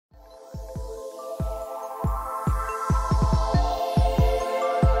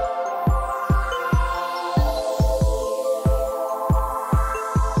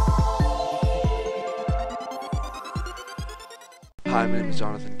my name is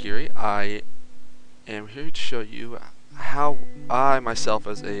Jonathan Geary. I am here to show you how I myself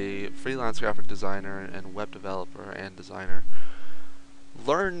as a freelance graphic designer and web developer and designer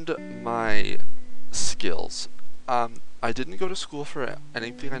learned my skills. I didn't go to school for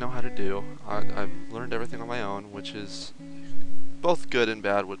anything I know how to do. I've learned everything on my own, which is both good and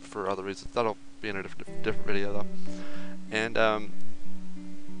bad for other reasons. That'll be in a different video though. And I'm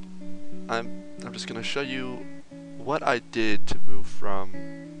just going to show you what I did to move from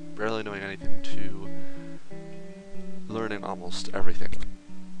barely knowing anything to learning almost everything.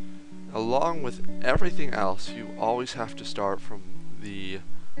 Along with everything else, you always have to start from the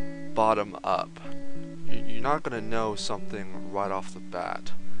bottom up. You're not going to know something right off the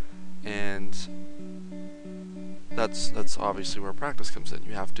bat, and that's obviously where practice comes in.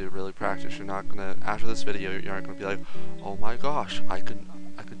 You have to really practice. You're not going to, after this video, you aren't going to be like, oh my gosh, I could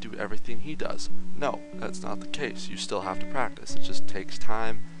do everything he does. No, that's not the case. You still have to practice. It just takes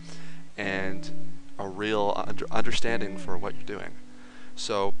time and a real understanding for what you're doing.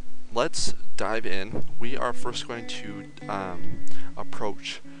 So let's dive in. We are first going to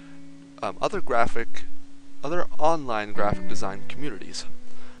approach other online graphic design communities.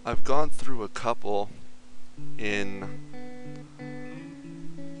 I've gone through a couple in,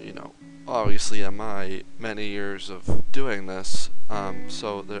 obviously in my many years of doing this,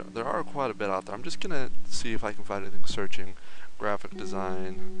 so there are quite a bit out there. I'm just gonna see if I can find anything searching graphic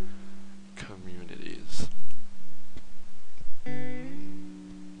design communities.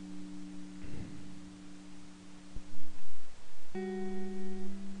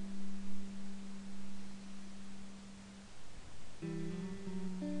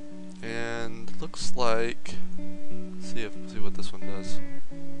 And looks like, see what this one does.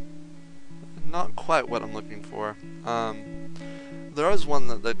 Not quite what I'm looking for. There is one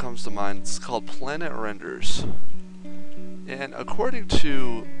that comes to mind. It's called Planet Renders, and according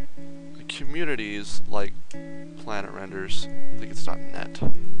to communities like Planet Renders, I think it's .net.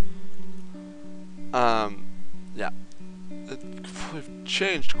 Yeah, it's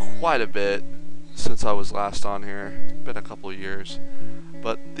changed quite a bit since I was last on here. It's been a couple years,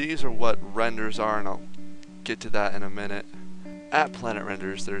 but these are what renders are, and I'll get to that in a minute. At Planet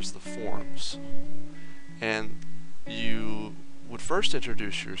Renders, there's the forums, and you would first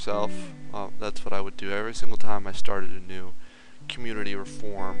introduce yourself. That's what I would do every single time I started a new community or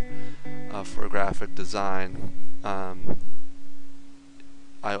forum for graphic design. I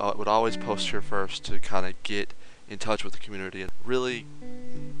would always post here first to kind of get in touch with the community and really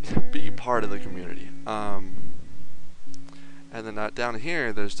be part of the community. And then down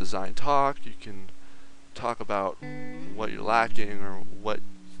here, there's design talk. You can talk about what you're lacking or what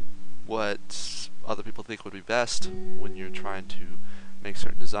other people think would be best when you're trying to make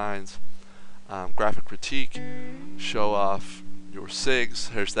certain designs. Graphic critique, show off your SIGs.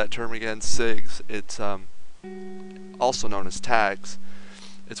 There's that term again, SIGs. It's also known as tags.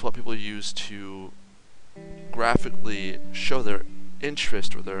 It's what people use to graphically show their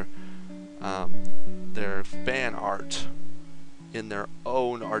interest or their fan art in their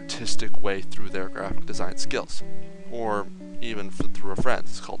own artistic way through their graphic design skills, or even through a friend.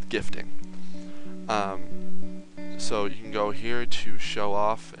 It's called gifting. So you can go here to show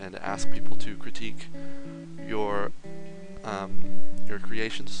off and ask people to critique your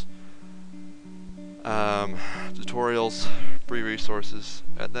creations, tutorials, free resources,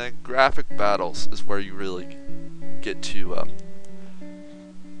 and then graphic battles is where you really get to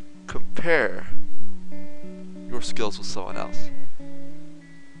compare your skills with someone else.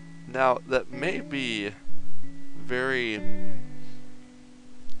 Now, that may be very,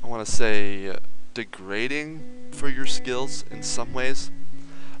 I want to say, degrading for your skills in some ways,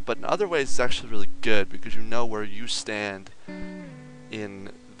 but in other ways it's actually really good because you know where you stand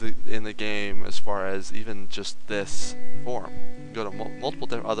in the game as far as even just this forum. You can go to multiple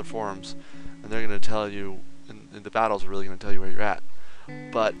other forums, and they're going to tell you, and the battles are really going to tell you where you're at.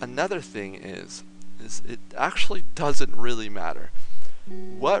 But another thing is it actually doesn't really matter.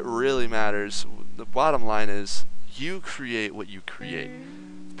 What really matters, the bottom line is, you create what you create.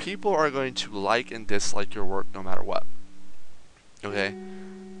 People are going to like and dislike your work no matter what. Okay?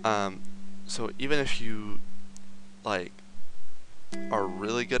 So even if you are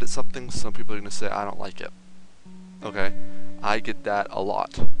really good at something, some people are going to say, I don't like it. Okay? I get that a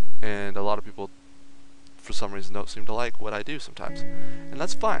lot. And a lot of people, for some reason, don't seem to like what I do sometimes. And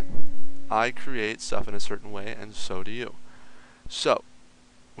that's fine. I create stuff in a certain way, and so do you. So,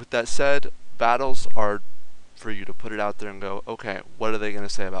 with that said, battles are for you to put it out there and go, okay, what are they going to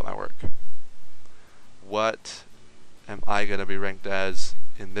say about my work? What am I going to be ranked as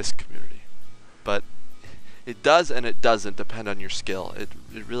in this community? But It does and it doesn't depend on your skill. It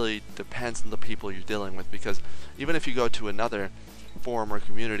really depends on the people you're dealing with, because even if you go to another forum or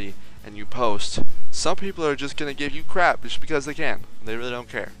community and you post, some people are just going to give you crap just because they can. They really don't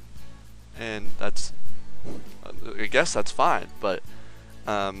care. And that's, I guess that's fine, but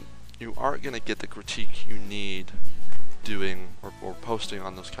you aren't going to get the critique you need doing or posting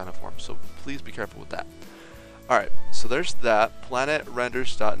on those kind of forums. So please be careful with that. Alright, so there's that,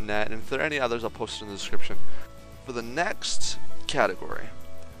 planetrenders.net, and if there are any others, I'll post it in the description. For the next category,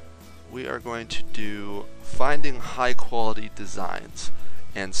 we are going to do finding high quality designs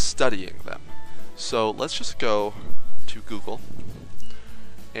and studying them. So let's just go to Google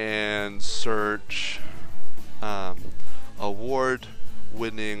and search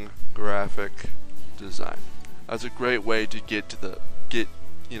award-winning graphic design. That's a great way to get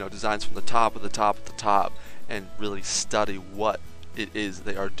designs from the top of the top of the top and really study what it is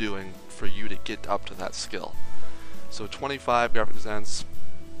they are doing for you to get up to that skill. So 25 graphic designs.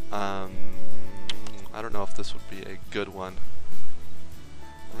 I don't know if this would be a good one.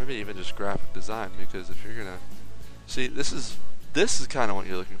 Or maybe even just graphic design, because if you're gonna see, this is kind of what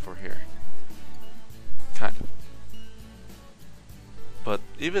you're looking for here. Kind of. But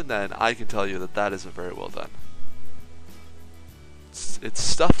even then, I can tell you that that isn't very well done. It's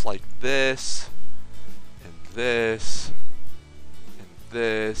stuff like this, and this, and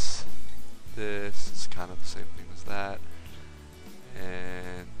this. This is kind of the same thing as that,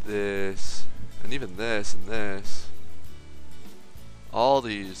 and this, and even this, and this. All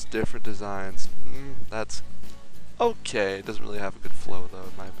these different designs. That's okay. It doesn't really have a good flow, though,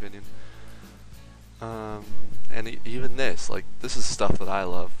 in my opinion. And even this, like, this is stuff that I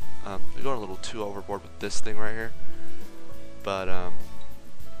love. You're going a little too overboard with this thing right here, but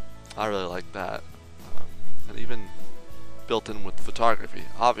I really like that. And even built in with photography.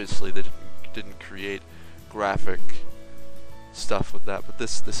 Obviously, they didn't create graphic stuff with that, but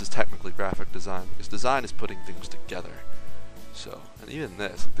this is technically graphic design, because design is putting things together. So, and even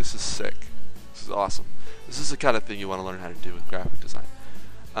this, like, this is sick. This is awesome. This is the kind of thing you want to learn how to do with graphic design.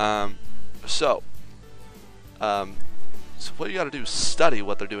 So what you got to do is study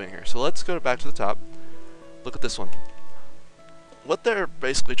what they're doing here. So let's go back to the top. Look at this one. What they're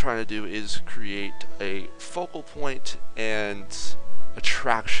basically trying to do is create a focal point and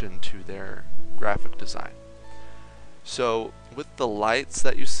attraction to their graphic design. So with the lights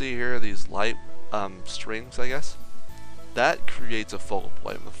that you see here, these light strings, I guess, that creates a focal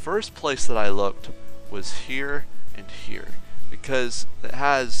point. The first place that I looked was here and here, because it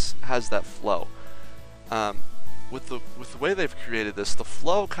has that flow. With the way they've created this, the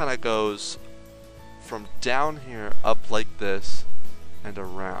flow kind of goes from down here up like this and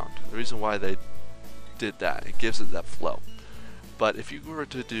around. The reason why they did that, it gives it that flow. But if you were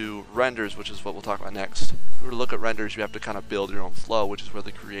to do renders, which is what we'll talk about next, if you were to look at renders, you have to kind of build your own flow, which is where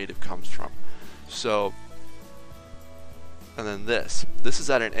the creative comes from. So, and then this is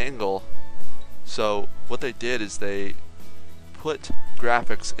at an angle. So what they did is they put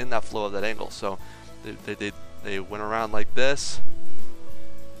graphics in that flow of that angle. So they went around like this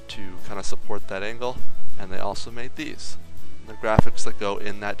to kind of support that angle, and they also made these. And the graphics that go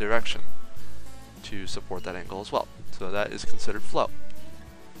in that direction to support that angle as well. So that is considered flow.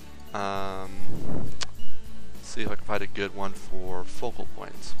 Let's see if I can find a good one for focal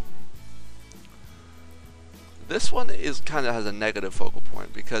points. This one kind of has a negative focal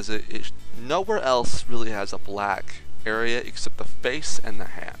point, because it nowhere else really has a black area except the face and the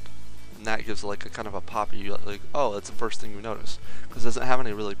hand. And that gives like a kind of a poppy, like, oh, that's the first thing you notice, because it doesn't have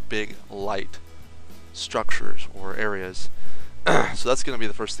any really big light structures or areas. So that's going to be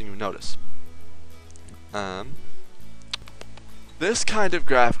the first thing you notice. This kind of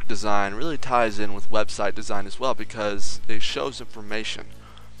graphic design really ties in with website design as well, because it shows information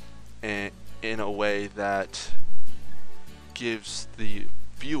in a way that gives the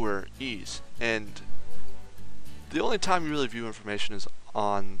viewer ease. And the only time you really view information is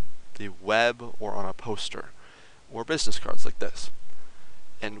on the web or on a poster or business cards like this.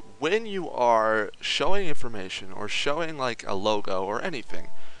 And when you are showing information or showing like a logo or anything,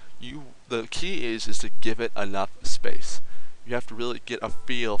 the key is to give it enough space. You have to really get a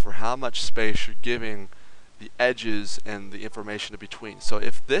feel for how much space you're giving the edges and the information in between. So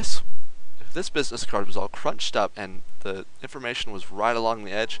if this business card was all crunched up and the information was right along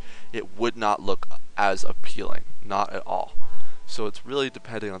the edge, it would not look as appealing, not at all. So it's really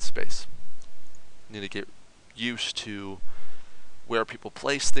depending on space. You need to get used to where people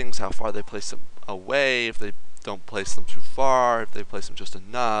place things, how far they place them away, if they don't place them too far, if they place them just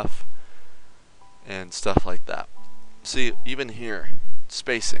enough, and stuff like that. See, even here,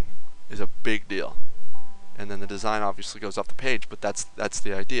 spacing is a big deal. and then the design obviously goes off the page, but that's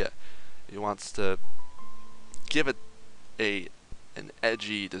the idea. He wants to give it an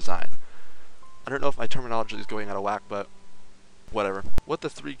edgy design. I don't know if my terminology is going out of whack, but whatever. What the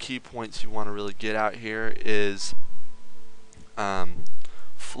 3 key points you want to really get out here is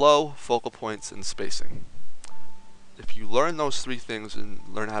flow, focal points, and spacing. If you learn those 3 things and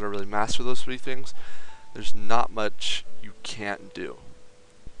learn how to really master those 3 things, there's not much you can't do.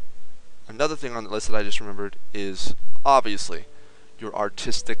 Another thing on the list that I just remembered is obviously your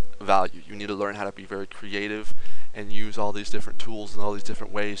artistic value. You need to learn how to be very creative and use all these different tools and all these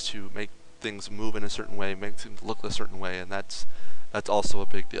different ways to make things move in a certain way, make things look a certain way, and that's also a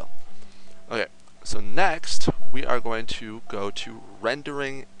big deal. Okay, so next we are going to go to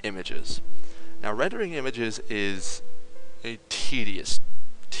rendering images. Now, rendering images is a tedious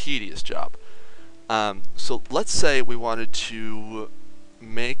job. So let's say we wanted to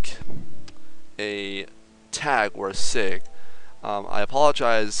make a tag or a sig. I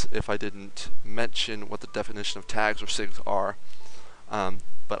apologize if I didn't mention what the definition of tags or sigs are,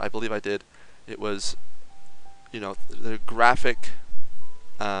 but I believe I did. It was, the graphic,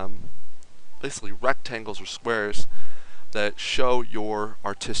 basically rectangles or squares that show your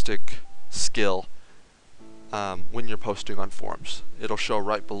artistic skill when you're posting on forums. It'll show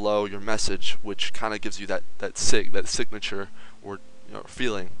right below your message, which kind of gives you that signature or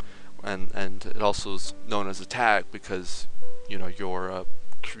feeling, and it also is known as a tag because you're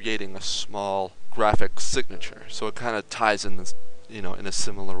creating a small graphic signature. So it kind of ties in this, in a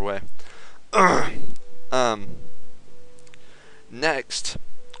similar way. Next,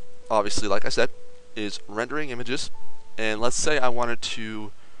 obviously, like I said, is rendering images. And let's say I wanted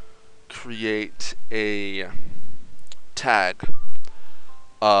to create a tag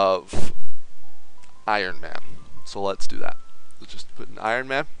of Iron Man. So let's do that. Let's just put in Iron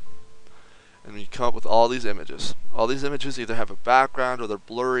Man, and we come up with all these images. All these images either have a background, or they're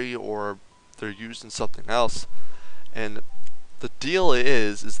blurry, or they're used in something else. And the deal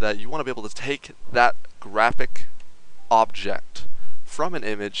is that you want to be able to take that graphic object from an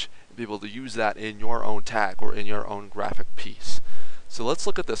image and be able to use that in your own tag or in your own graphic piece. So let's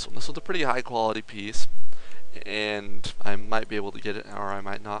look at this one. This one's a pretty high quality piece, and I might be able to get it, or I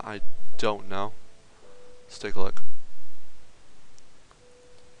might not. I don't know. Let's take a look.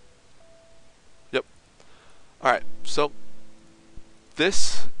 Yep. Alright, so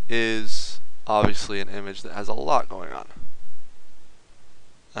this is obviously an image that has a lot going on.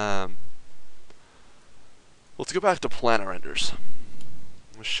 Let's go back to planar renders.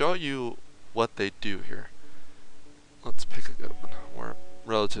 I'll show you what they do here. Let's pick a good one, or a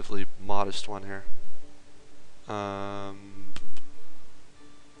relatively modest one here. Well,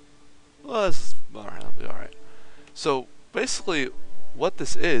 this is alright. That'll be alright. So basically, what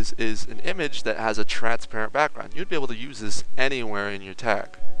this is an image that has a transparent background. You'd be able to use this anywhere in your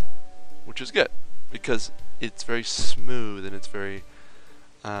tag, which is good because it's very smooth and it's very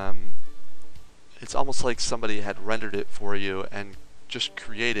it's almost like somebody had rendered it for you and just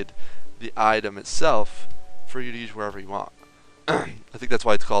created the item itself for you to use wherever you want. I think that's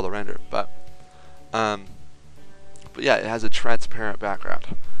why it's called a render, but yeah, it has a transparent background,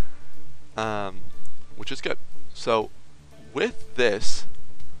 which is good. So with this,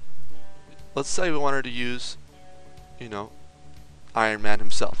 let's say we wanted to use, Iron Man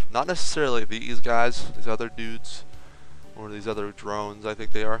himself. Not necessarily these guys, these other dudes, or these other drones, I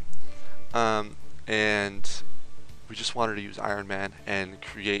think they are. And we just wanted to use Iron Man and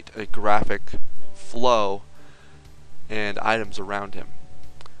create a graphic flow and items around him.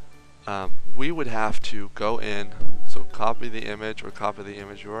 We would have to go in, so copy the image or copy the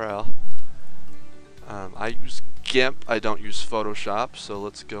image URL. I use GIMP, I don't use Photoshop, so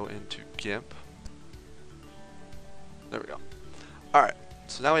let's go into GIMP. There we go. Alright,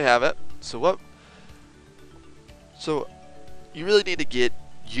 so now we have it. So you really need to get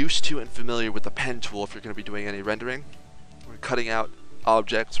used to and familiar with the pen tool if you're going to be doing any rendering or cutting out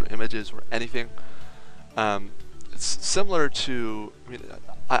objects or images or anything. It's similar to,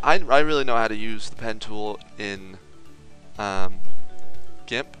 I really know how to use the pen tool in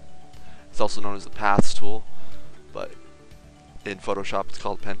GIMP. It's also known as the paths tool, but in Photoshop it's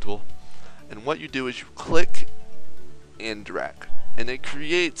called pen tool. And what you do is you click and drag, and it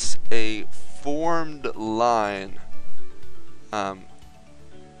creates a formed line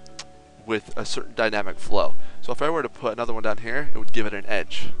with a certain dynamic flow. So if I were to put another one down here, it would give it an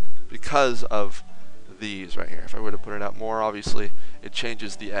edge because of these right here. If I were to put it out more, obviously it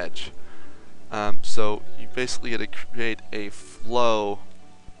changes the edge. So you basically get to create a flowed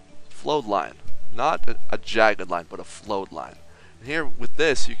line, not a jagged line, but a flowed line. And here with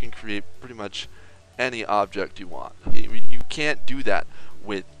this, you can create pretty much any object you want. You can't do that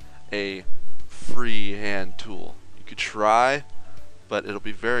with a freehand tool. You could try, but it'll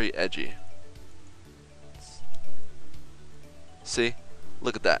be very edgy. See?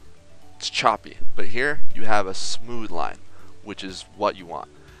 Look at that. It's choppy. But here you have a smooth line, which is what you want.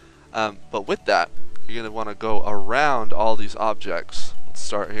 But with that, you're going to want to go around all these objects. Let's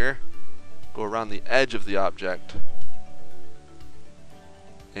start here. Go around the edge of the object.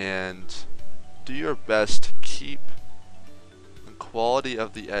 And do your best to keep the quality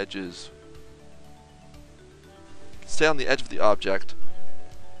of the edges. Stay on the edge of the object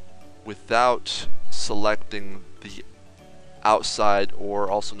without selecting the outside,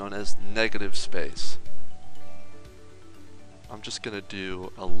 or also known as negative space. I'm just gonna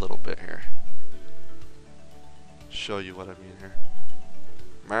do a little bit here. Show you what I mean here.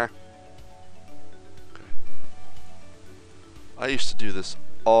 Meh. Okay. I used to do this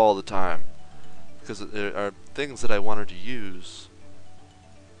all the time because there are things that I wanted to use,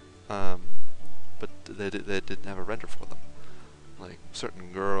 but they didn't have a render for them. Like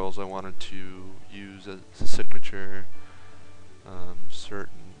certain girls I wanted to use as a signature,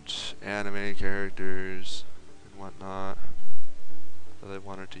 certain anime characters and whatnot that I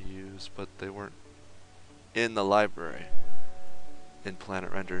wanted to use, but they weren't in the library in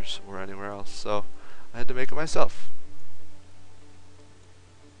Planet Renders or anywhere else, so I had to make it myself.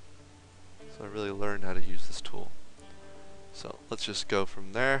 So I really learned how to use this tool. So let's just go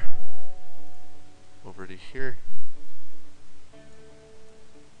from there over to here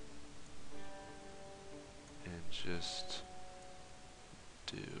and just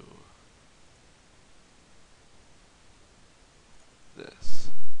do this.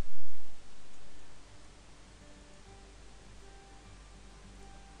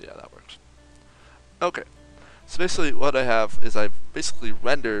 Yeah, that works. Okay, so basically what I have is I've basically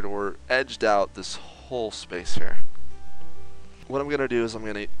rendered or edged out this whole space here. What I'm gonna do is I'm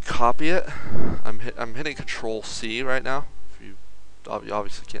gonna copy it. I'm hitting Control C right now. If you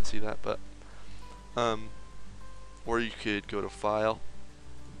obviously can't see that, but or you could go to File,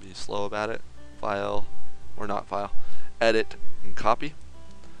 be slow about it, File, or not File, Edit and Copy,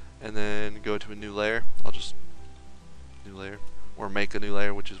 and then go to a new layer. I'll just new layer, or make a new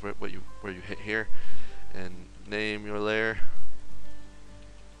layer, which is where you hit here, and name your layer,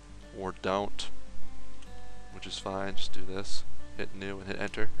 or don't, which is fine. Just do this. Hit new and hit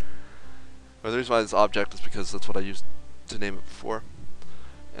enter. Well, the reason why this object is because that's what I used to name it before.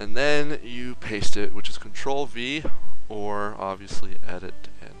 And then you paste it, which is Control V, or obviously edit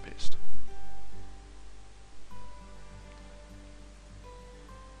and paste.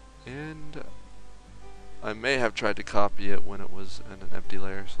 And I may have tried to copy it when it was in an empty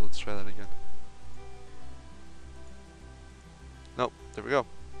layer, so let's try that again. Nope, there we go.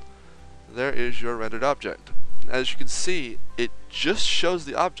 There is your rendered object. As you can see, it just shows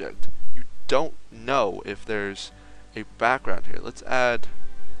the object. You don't know if there's a background here. Let's add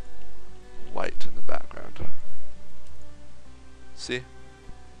white in the background. See? I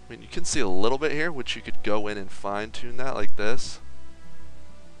mean, you can see a little bit here, which you could go in and fine-tune that like this.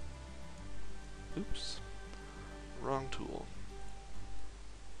 Oops. Wrong tool.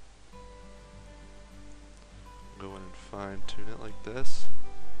 Go in and fine-tune it like this.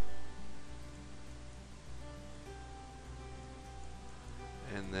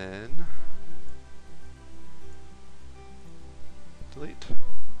 And then delete.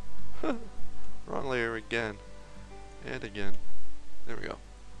 Wrong layer again. And again. There we go.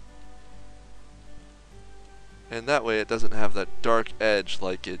 And that way it doesn't have that dark edge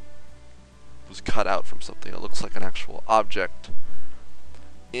like it was cut out from something. It looks like an actual object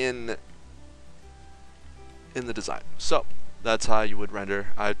in the design. So that's how you would render.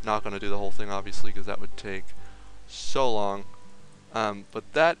 I'm not going to do the whole thing obviously because that would take so long. But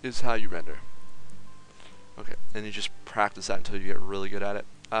that is how you render. Okay, and you just practice that until you get really good at it.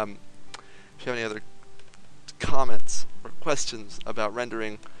 If you have any other comments or questions about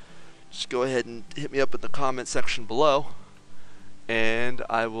rendering, just go ahead and hit me up in the comment section below, and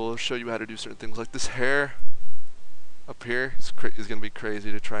I will show you how to do certain things. Like this hair up here is going to be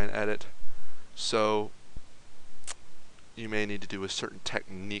crazy to try and edit, so you may need to do a certain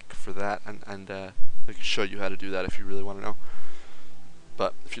technique for that, and I can show you how to do that if you really want to know.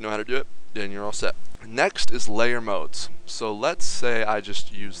 But if you know how to do it, then you're all set. Next is layer modes. So let's say I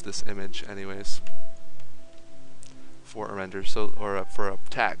just use this image anyways for a render, or for a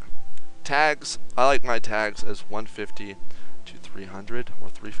tag. Tags, I like my tags as 150 to 300 or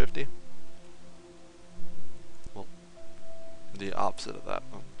 350. Well, the opposite of that,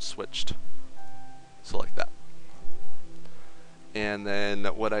 switched. So like that. And then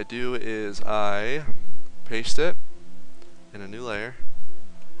what I do is I paste it in a new layer.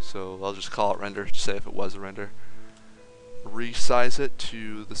 So I'll just call it render, to say if it was a render. Resize it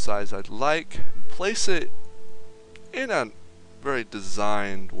to the size I'd like, and place it in a very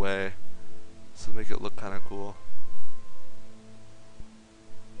designed way, so make it look kind of cool.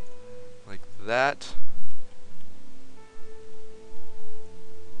 Like that.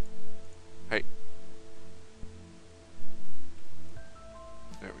 Hey.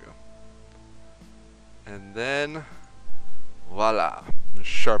 There we go. And then, voila. I'm going to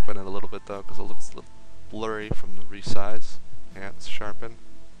sharpen it a little bit though, because it looks a little blurry from the resize. Hands sharpen.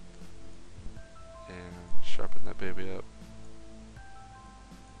 And sharpen that baby up.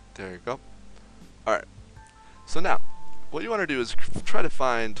 There you go. Alright. So now, what you want to do is try to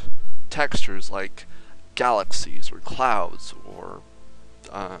find textures like galaxies or clouds or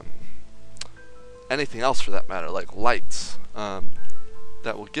anything else for that matter, like lights,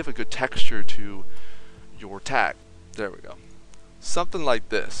 that will give a good texture to your tag. There we go. Something like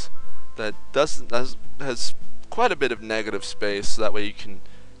this that has quite a bit of negative space, so that way you can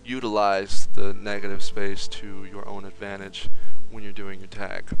utilize the negative space to your own advantage when you're doing your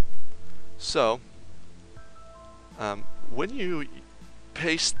tag. So when you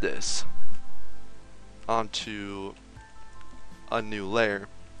paste this onto a new layer,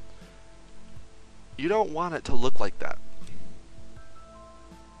 you don't want it to look like that.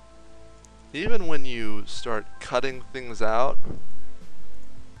 Even when you start cutting things out,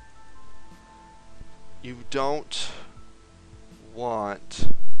 you don't want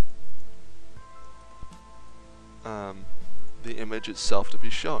the image itself to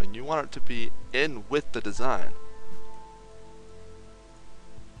be showing. You want it to be in with the design.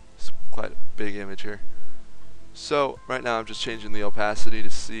 It's quite a big image here. So right now I'm just changing the opacity to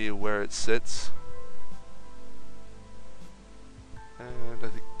see where it sits. And I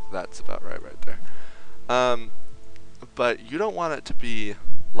think that's about right there. But you don't want it to be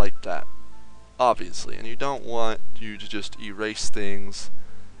like that, obviously, and you don't want you to just erase things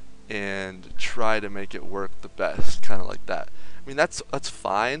and try to make it work the best, kind of like that. I mean, that's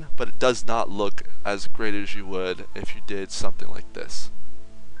fine, but it does not look as great as you would if you did something like this.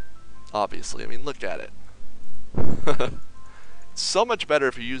 Obviously, I mean, look at it. It's so much better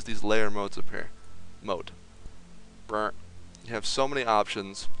if you use these layer modes up here. Mode. Brr. You have so many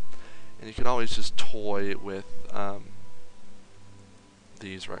options, and you can always just toy with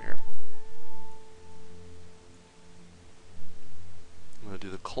these right here. I'm going to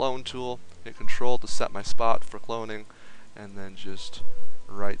do the clone tool, hit control to set my spot for cloning, and then just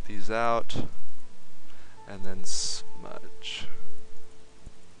write these out, and then smudge.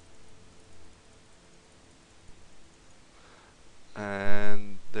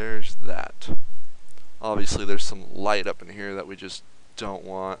 And there's that. Obviously there's some light up in here that we just don't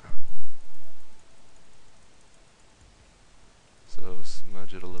want. So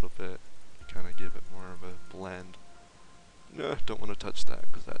smudge it a little bit, kind of give it more of a blend. No, don't want to touch that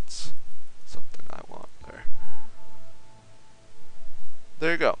because that's something I want there.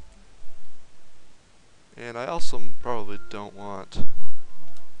 There you go. And I also probably don't want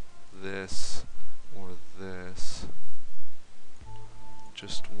this or this.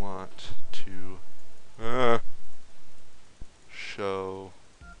 Just want to show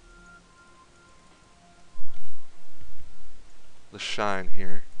the shine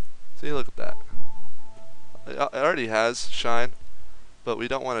here. See, look at that. It already has shine, but we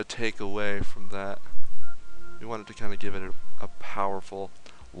don't want to take away from that. We want it to kind of give it a powerful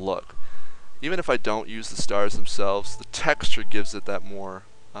look. Even if I don't use the stars themselves, the texture gives it that more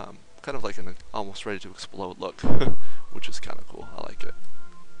kind of like an almost ready to explode look, which is kind of cool. I like it.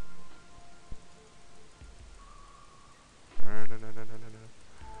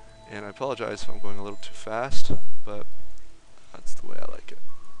 And I apologize if I'm going a little too fast, but that's the way I like it.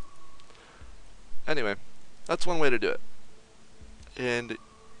 Anyway, that's one way to do it. And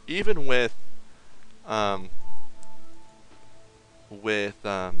even with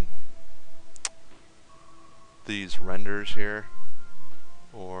these renders here,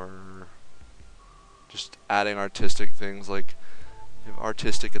 or just adding artistic things like you have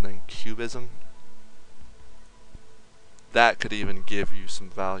artistic and then cubism, that could even give you some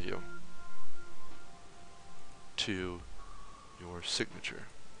value to your signature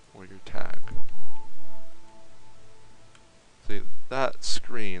or your tag. See, that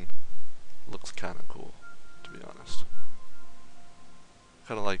screen looks kind of cool, to be honest.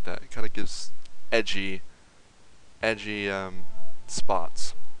 Kind of like that. It kind of gives edgy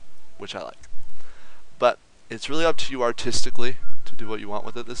spots, which I like. But it's really up to you artistically to do what you want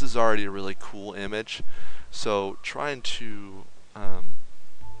with it. This is already a really cool image, so trying to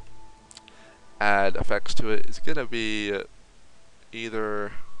add effects to it is going to be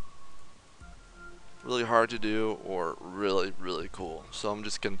either really hard to do or really, really cool. So I'm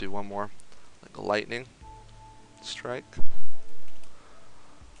just going to do one more, like a lightning strike.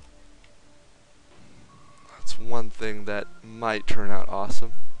 That's one thing that might turn out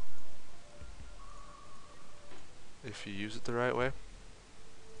awesome if you use it the right way.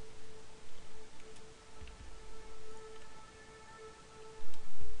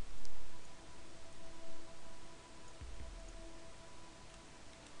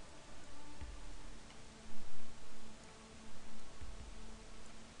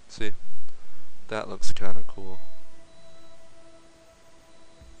 See, that looks kind of cool.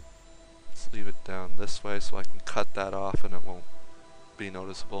 Let's leave it down this way so I can cut that off and it won't be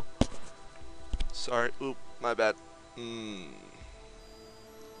noticeable. Sorry, oop, my bad.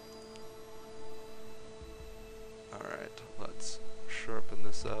 Alright, let's sharpen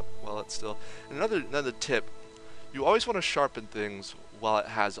this up while it's still... Another tip, you always want to sharpen things while it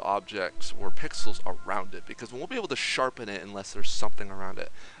has objects or pixels around it, because we won't be able to sharpen it unless there's something around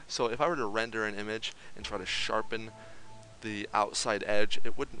it. So if I were to render an image and try to sharpen the outside edge,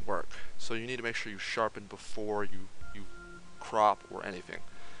 it wouldn't work. So you need to make sure you sharpen before you crop or anything.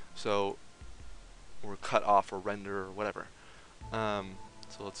 So, or cut off or render or whatever. So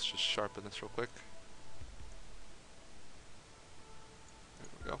let's just sharpen this real quick. There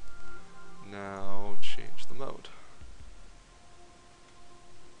we go. Now change the mode.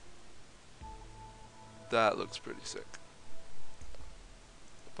 That looks pretty sick.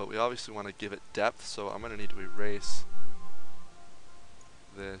 But we obviously want to give it depth, so I'm going to need to erase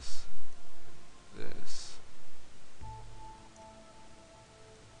this, this.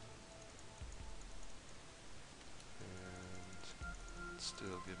 And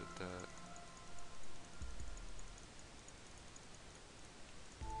still give it that.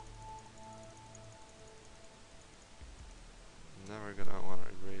 Now we're going to want to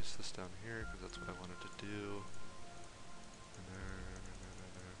erase this down here because that's what I wanted to do. And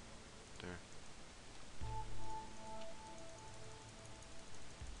there.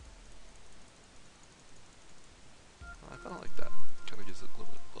 I kind of like that. Kind of gives it a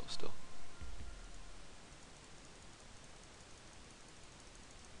little bit of glow still.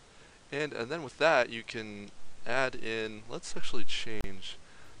 And then with that, you can add in. Let's actually change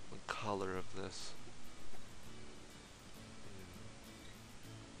the color of this.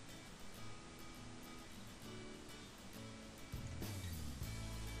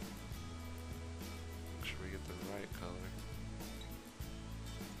 Make sure we get the right color.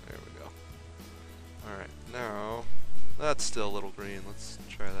 There we go. All right, now. That's still a little green. Let's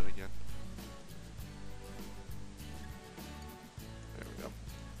try that again. There we go.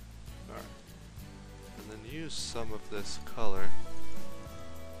 Alright. And then use some of this color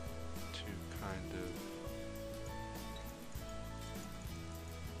to kind of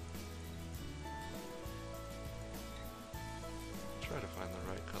try to find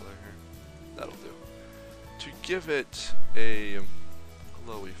the right color here. That'll do. To give it a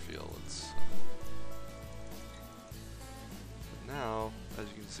glowy feel, let's now, as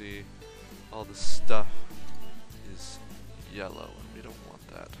you can see, all the stuff is yellow, and we don't want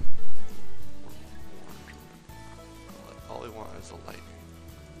that. Or orange. All we want is the lightning.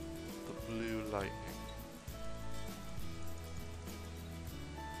 The blue lightning.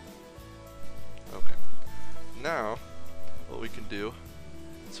 Okay. Now, what we can do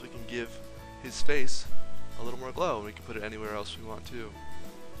is we can give his face a little more glow, and we can put it anywhere else we want to.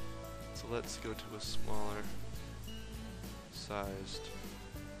 So let's go to a smaller sized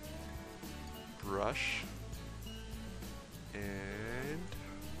brush and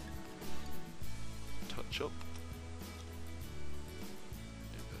touch up.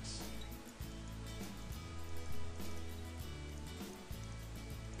 Do this.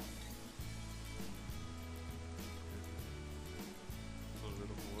 A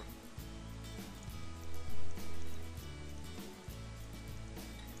little more.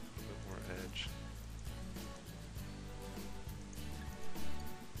 A bit more edge.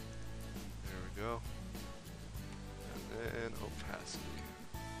 Go. And then opacity.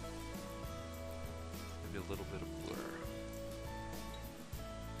 Maybe a little bit of blur.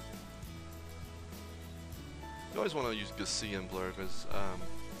 You always want to use Gaussian blur because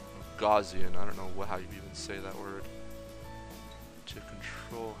Gaussian, I don't know how you even say that word, to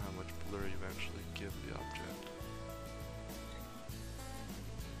control how much blur you actually give the object.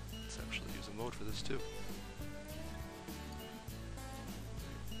 Let's actually use a mode for this too.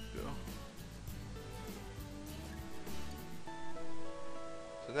 There you go.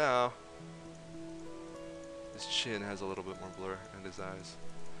 So now, his chin has a little bit more blur and his eyes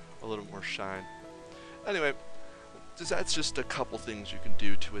a little more shine. Anyway, that's just a couple things you can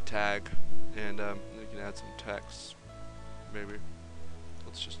do to a tag, and you can add some text. Maybe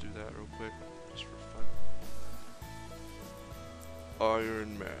let's just do that real quick, just for fun.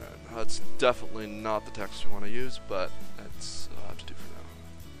 Iron Man. That's definitely not the text we want to use, but that's all I have to do for now.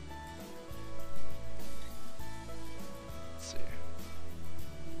 Let's see.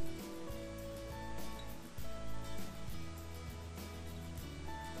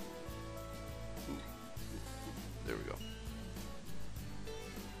 There we go.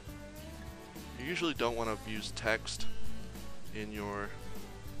 You usually don't want to use text in your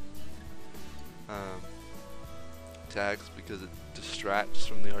tags because it distracts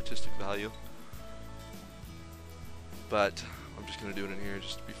from the artistic value. But I'm just going to do it in here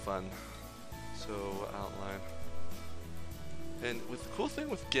just to be fun. So outline. And with the cool thing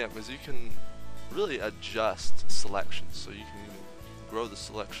with GIMP is you can really adjust selections. So you can even grow the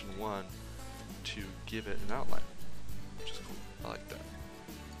selection one to give it an outline, which is cool. I like that.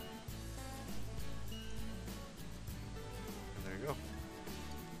 And there you go.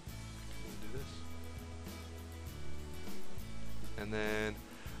 Do this. And then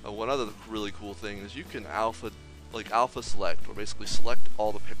one other really cool thing is you can alpha select, or basically select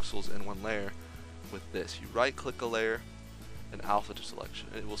all the pixels in one layer with this. You right click a layer and alpha to selection.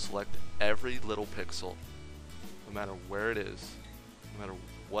 It will select every little pixel, no matter where it is, no matter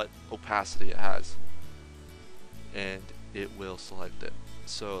what opacity it has, and it will select it.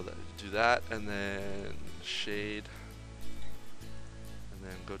 So that you do that, and then shade, and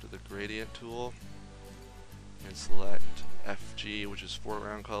then go to the gradient tool and select FG, which is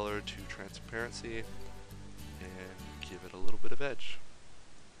foreground color, to transparency, and give it a little bit of edge.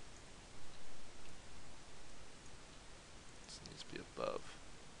 This needs to be above.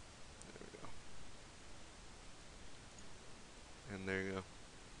 There we go. And there you go.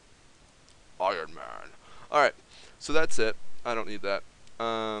 Iron Man. Alright, so that's it. I don't need that.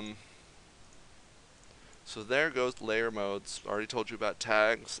 So there goes layer modes. I already told you about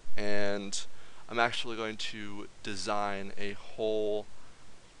tags, and I'm actually going to design a whole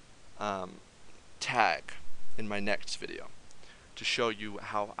tag in my next video to show you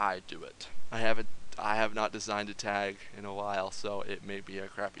how I do it. I have not designed a tag in a while, so it may be a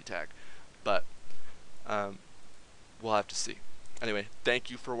crappy tag, but we'll have to see. Anyway,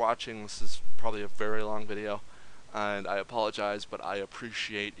 thank you for watching. This is probably a very long video, and I apologize, but I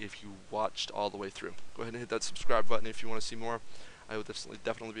appreciate if you watched all the way through. Go ahead and hit that subscribe button if you want to see more. I will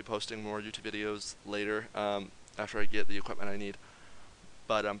definitely be posting more YouTube videos later after I get the equipment I need.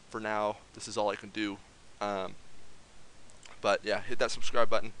 But for now, this is all I can do. But yeah, hit that subscribe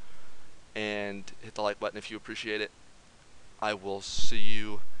button and hit the like button if you appreciate it. I will see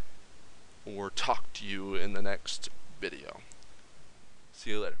you or talk to you in the next video.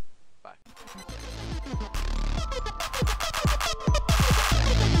 See you later. Bye.